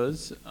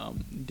co-founders,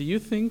 do you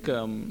think?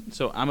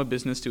 So I'm a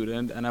business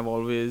student, and I've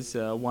always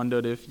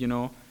wondered if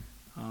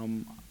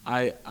I'm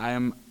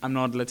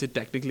not, let's say,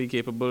 technically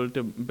capable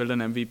to build an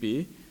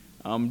MVP.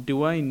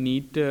 Do I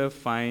need to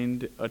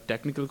find a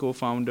technical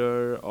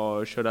co-founder,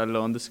 or should I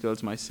learn the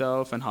skills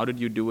myself? And how did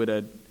you do it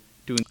at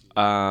Tune?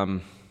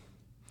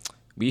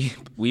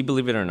 We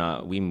believe it or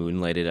not, we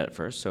moonlighted at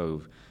first.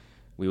 So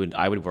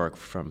I would work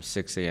from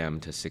 6 a.m.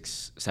 to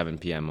 7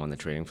 p.m. on the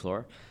trading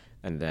floor,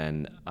 and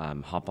then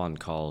hop on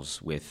calls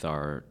with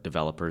our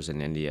developers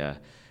in India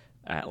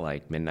at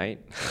like midnight.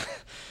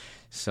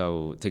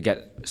 So to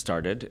get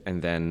started,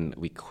 and then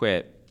we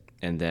quit,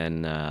 and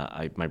then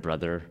my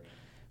brother,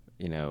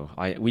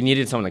 we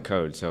needed someone to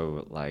code.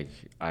 So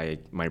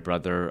my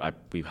brother,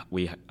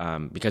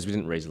 because we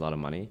didn't raise a lot of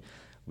money,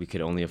 we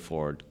could only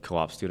afford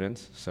co-op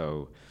students.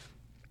 So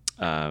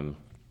I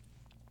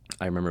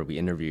remember we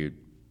interviewed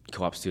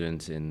co-op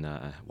students in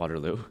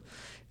Waterloo,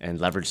 and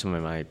leveraged some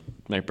of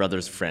my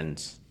brother's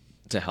friends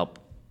to help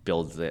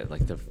build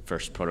the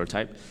first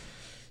prototype.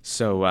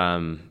 So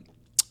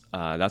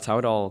that's how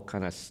it all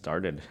kind of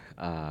started.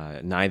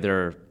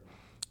 Neither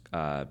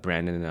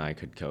Brandon and I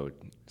could code.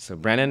 So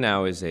Brandon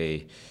now is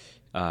a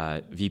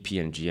VP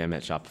and GM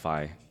at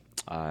Shopify.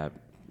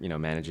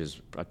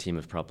 Manages a team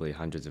of probably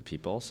hundreds of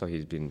people. So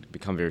he's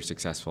become very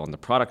successful on the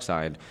product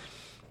side.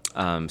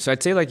 So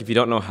I'd say if you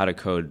don't know how to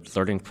code,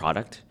 learning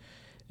product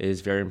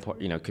is very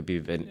important. Could be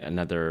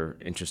another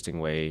interesting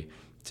way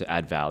to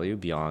add value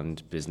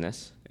beyond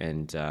business.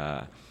 And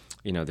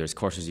there's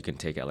courses you can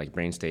take at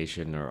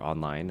BrainStation or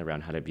online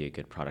around how to be a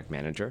good product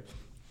manager.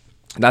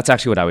 That's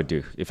actually what I would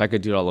do if I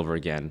could do it all over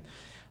again.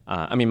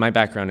 My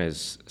background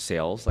is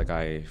sales.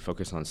 I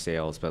focus on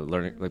sales,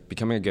 but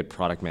becoming a good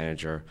product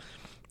manager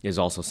is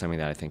also something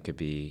that I think could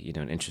be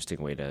an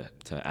interesting way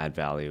to add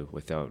value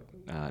without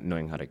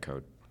knowing how to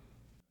code.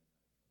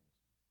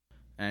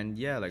 And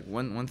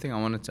one thing I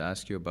wanted to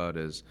ask you about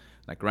is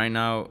right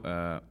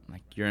now,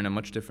 you're in a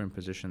much different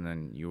position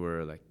than you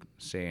were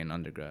say in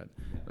undergrad.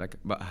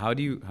 But how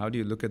do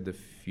you look at the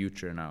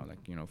future now?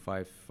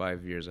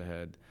 5 years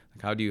ahead.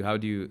 How do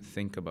you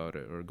think about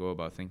it or go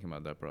about thinking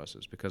about that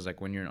process? Because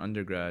when you're in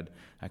undergrad,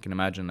 I can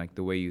imagine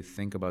the way you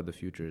think about the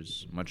future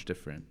is much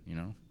different.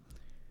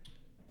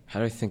 How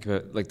do I think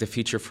about the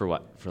future for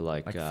what? For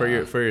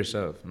for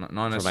yourself, not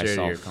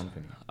necessarily your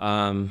company.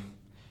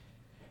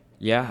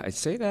 Yeah, I'd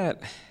say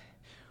that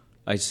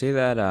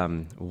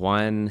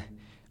one,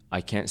 I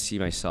can't see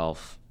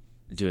myself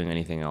doing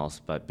anything else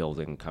but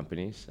building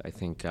companies. I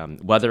think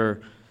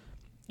whether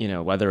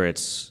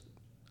it's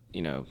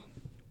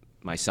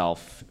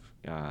myself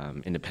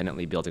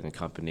independently building a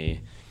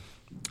company,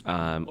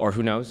 or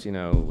who knows,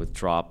 with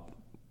Drop,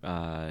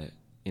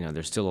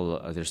 there's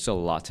still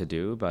a lot to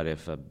do. But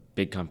if a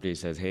big company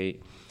says, hey,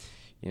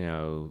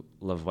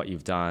 love what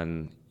you've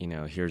done,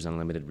 here's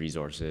unlimited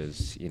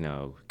resources,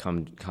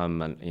 come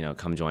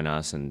join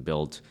us and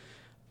build.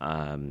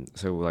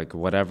 So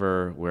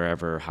whatever,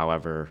 wherever,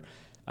 however,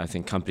 I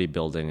think company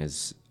building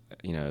is,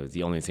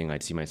 the only thing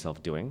I'd see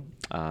myself doing.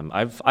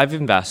 I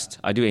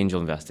do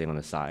angel investing on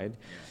the side,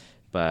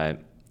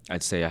 but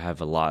I'd say I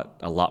have a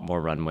lot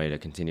more runway to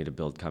continue to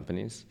build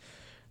companies.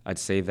 I'd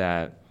say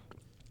that,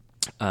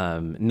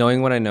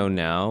 knowing what I know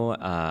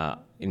now,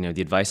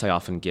 the advice I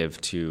often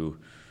give to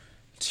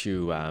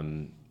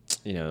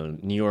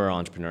newer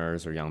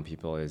entrepreneurs or young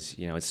people is,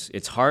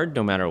 it's hard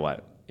no matter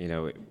what.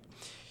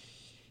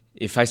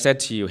 If I said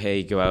to you,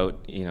 hey, go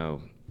out,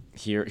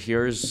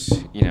 here's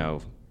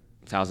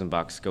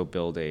 $1,000, go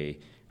build a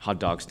hot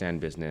dog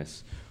stand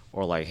business,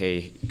 or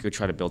hey, go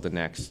try to build the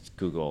next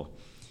Google,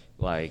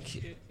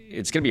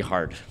 it's gonna be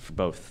hard for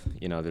both.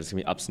 There's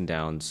gonna be ups and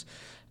downs,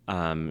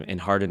 and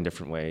hard in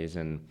different ways,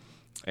 and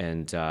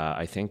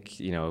I think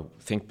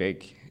think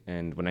big.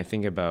 And when I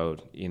think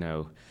about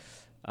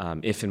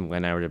if and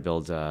when I were to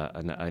build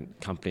a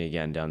company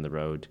again down the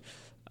road,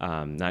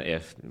 not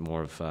if,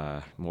 more of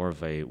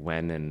a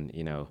when.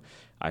 And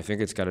I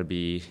think it's gonna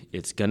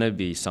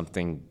be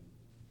something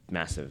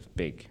massive,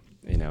 big.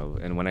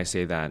 And when I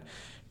say that,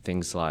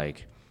 things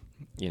like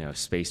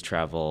space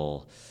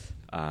travel,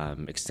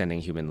 extending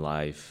human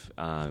life,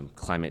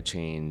 climate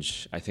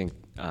change. I think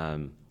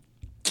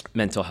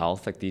mental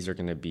health, like these are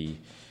going to be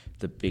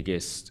the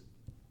biggest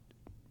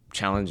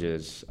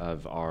challenges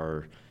of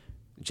our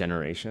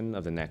generation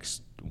of the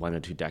next 1 or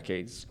 2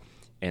 decades.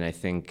 And I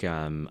think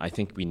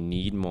we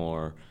need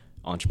more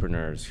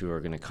entrepreneurs who are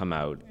going to come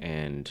out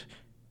and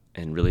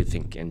really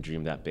think and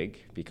dream that big.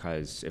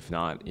 Because if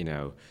not,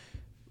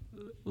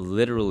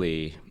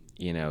 literally,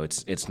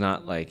 it's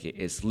not like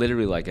it's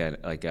literally like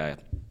a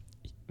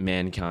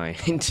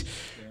mankind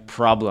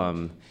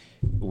problem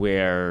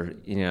where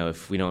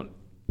if we don't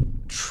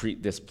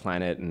treat this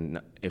planet and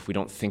if we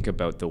don't think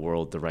about the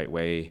world the right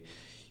way,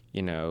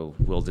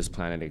 will this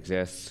planet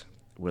exist?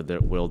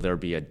 Will there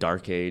be a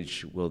dark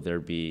age? Will there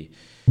be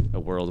a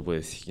world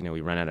with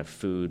we run out of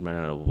food, run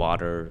out of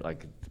water?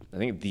 Like I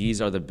think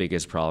these are the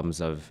biggest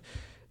problems of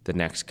the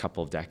next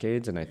couple of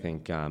decades, and I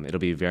think it'll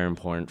be very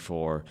important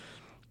for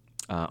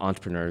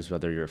entrepreneurs,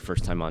 whether you're a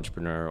first-time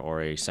entrepreneur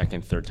or a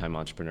second, third-time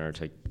entrepreneur,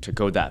 to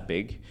go that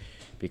big,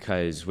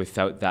 because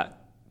without that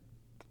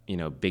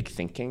big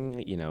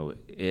thinking,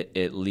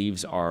 it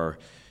leaves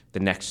the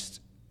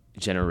next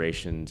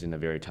generations in a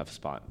very tough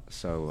spot.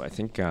 So I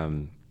think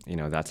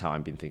that's how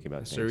I've been thinking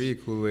about things. It's a really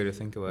cool way to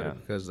think about it,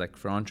 because like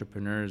for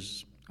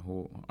entrepreneurs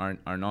who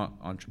are not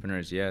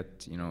entrepreneurs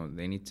yet,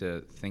 they need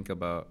to think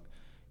about,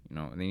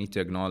 they need to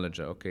acknowledge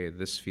that, okay,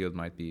 this field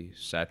might be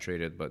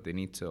saturated, but they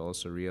need to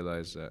also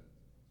realize that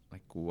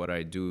like what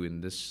I do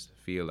in this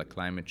field, like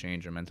climate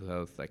change or mental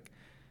health, like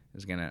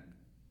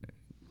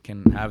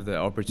can have the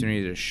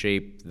opportunity to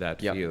shape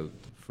that field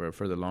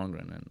for the long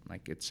run. And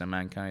like it's a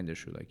mankind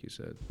issue, like you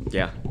said.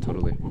 Yeah,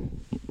 totally.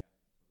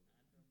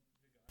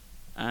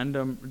 And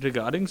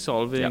regarding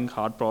solving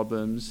hard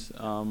problems,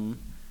 and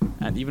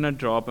even at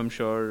Drop, I'm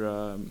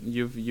sure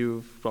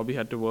you've probably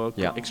had to work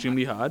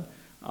extremely hard.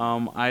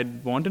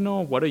 I'd want to know,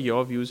 what are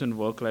your views on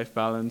work-life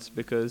balance?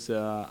 Because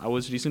I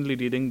was recently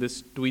reading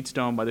this tweet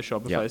storm by the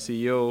Shopify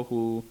CEO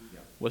who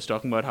was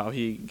talking about how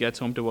he gets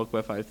home to work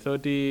by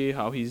 5:30,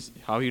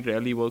 how he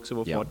rarely works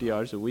over 40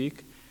 hours a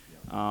week.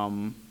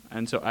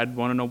 And so I'd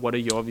want to know, what are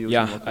your views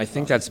on work-life I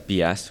think that's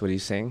BS, what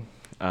he's saying.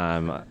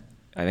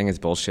 I think it's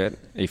bullshit.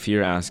 If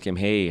you ask him,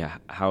 hey,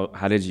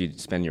 how did you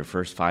spend your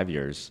first 5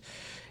 years,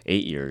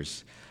 8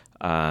 years?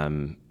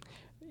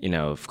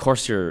 Of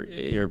course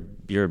you're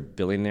a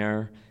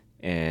billionaire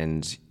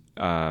and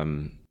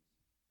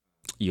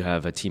you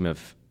have a team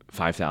of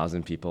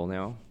 5,000 people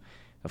now.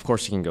 Of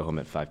course you can go home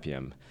at 5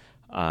 p.m.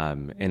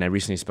 And I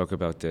recently spoke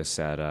about this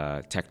at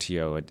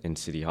TechTO in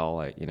City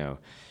Hall.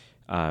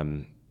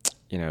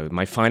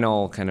 My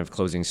final kind of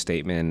closing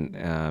statement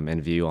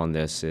and view on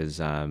this is,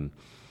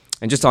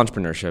 and just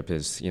entrepreneurship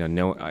is,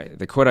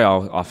 the quote I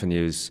often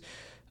use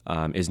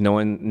is no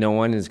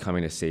one is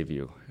coming to save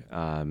you.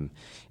 And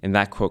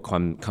that quote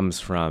comes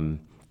from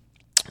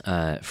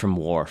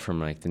war, from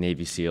like the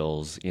Navy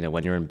SEALs.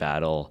 When you're in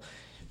battle,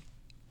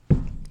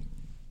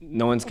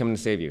 no one's coming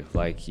to save you.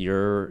 Like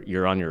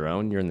you're on your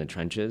own. You're in the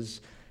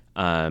trenches.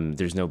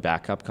 There's no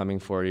backup coming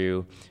for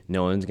you.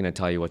 No one's going to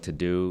tell you what to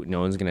do.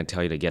 No one's going to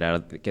tell you to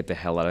get the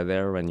hell out of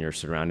there when you're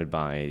surrounded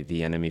by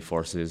the enemy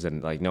forces.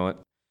 And like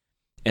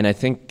and I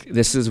think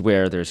this is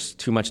where there's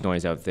too much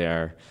noise out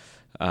there.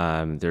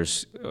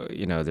 There's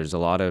a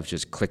lot of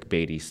just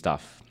clickbaity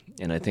stuff.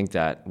 And I think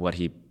that what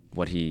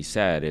he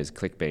said is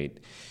clickbait,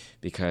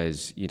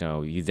 because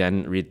you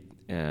then read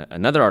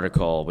another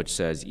article which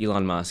says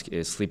Elon Musk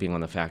is sleeping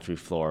on the factory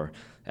floor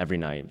every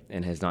night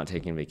and has not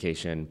taken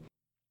vacation,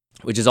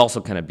 which is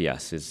also kind of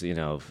BS.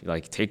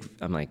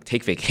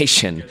 Take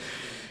vacation.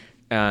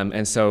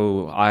 And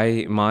so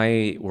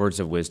my words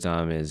of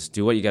wisdom is,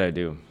 do what you got to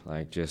do.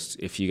 Like, just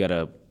if you got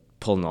to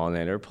pull an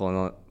all-nighter, pull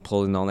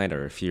an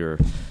all-nighter. If you're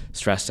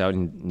stressed out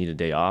and need a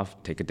day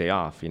off, take a day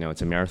off.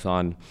 It's a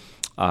marathon.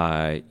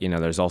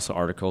 There's also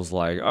articles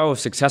like,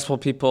 successful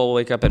people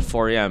wake up at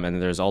 4 a.m.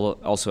 And there's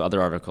also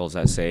other articles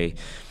that say,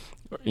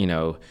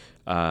 the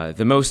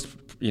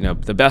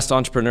best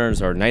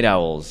entrepreneurs are night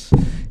owls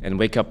and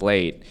wake up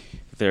late.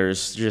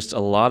 There's just a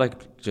lot of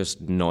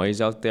just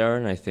noise out there.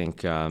 And I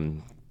think,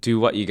 do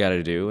what you got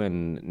to do,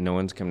 and no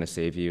one's coming to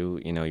save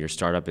you. Your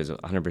startup is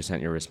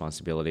 100% your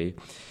responsibility.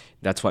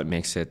 That's what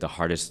makes it the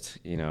hardest,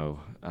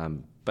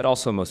 but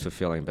also most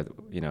fulfilling, but,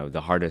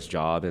 the hardest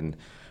job. And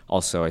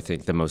also, I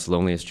think, the most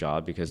loneliest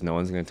job, because no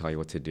one's going to tell you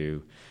what to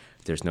do.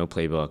 There's no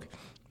playbook.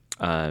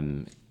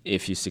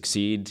 If you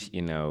succeed,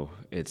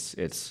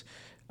 it's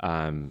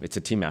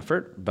a team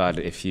effort. But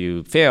if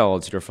you fail,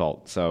 it's your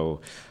fault.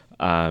 So,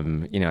 I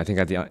think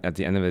at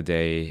the end of the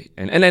day,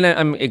 and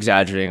I'm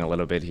exaggerating a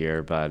little bit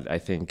here, but I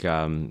think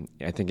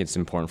it's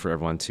important for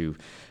everyone to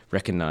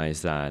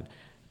recognize that,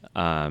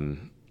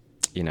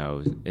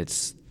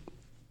 it's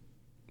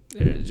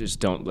just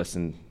don't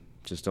listen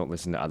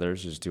to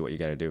others. Just do what you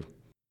got to do.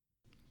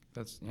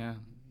 It's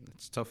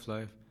tough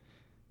life.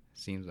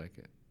 Seems like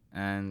it.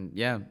 And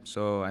yeah,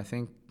 so I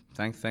think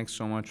thanks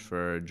so much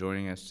for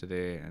joining us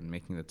today and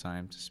making the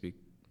time to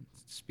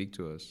speak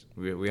to us.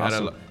 We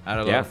Awesome. had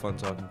a lot of fun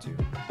talking to you.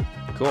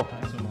 Cool.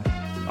 Thanks so much.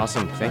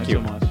 Awesome. Thank Thanks you.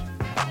 so much.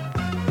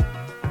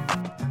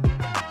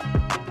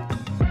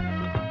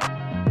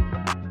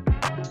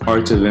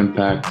 Art of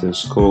Impact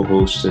is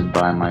co-hosted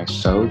by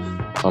myself,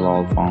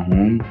 Talal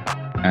Fahoun,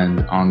 and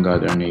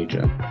Angad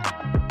Erneja.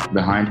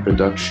 Behind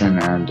production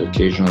and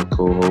occasional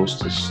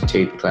co-host is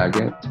Tate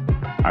Claggett.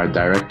 Our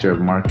director of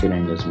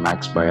marketing is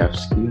Max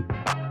Bayevsky,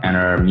 and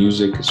our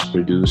music is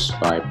produced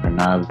by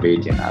Pranav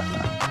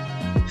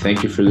Vaidyanathan.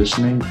 Thank you for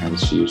listening, and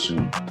see you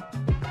soon.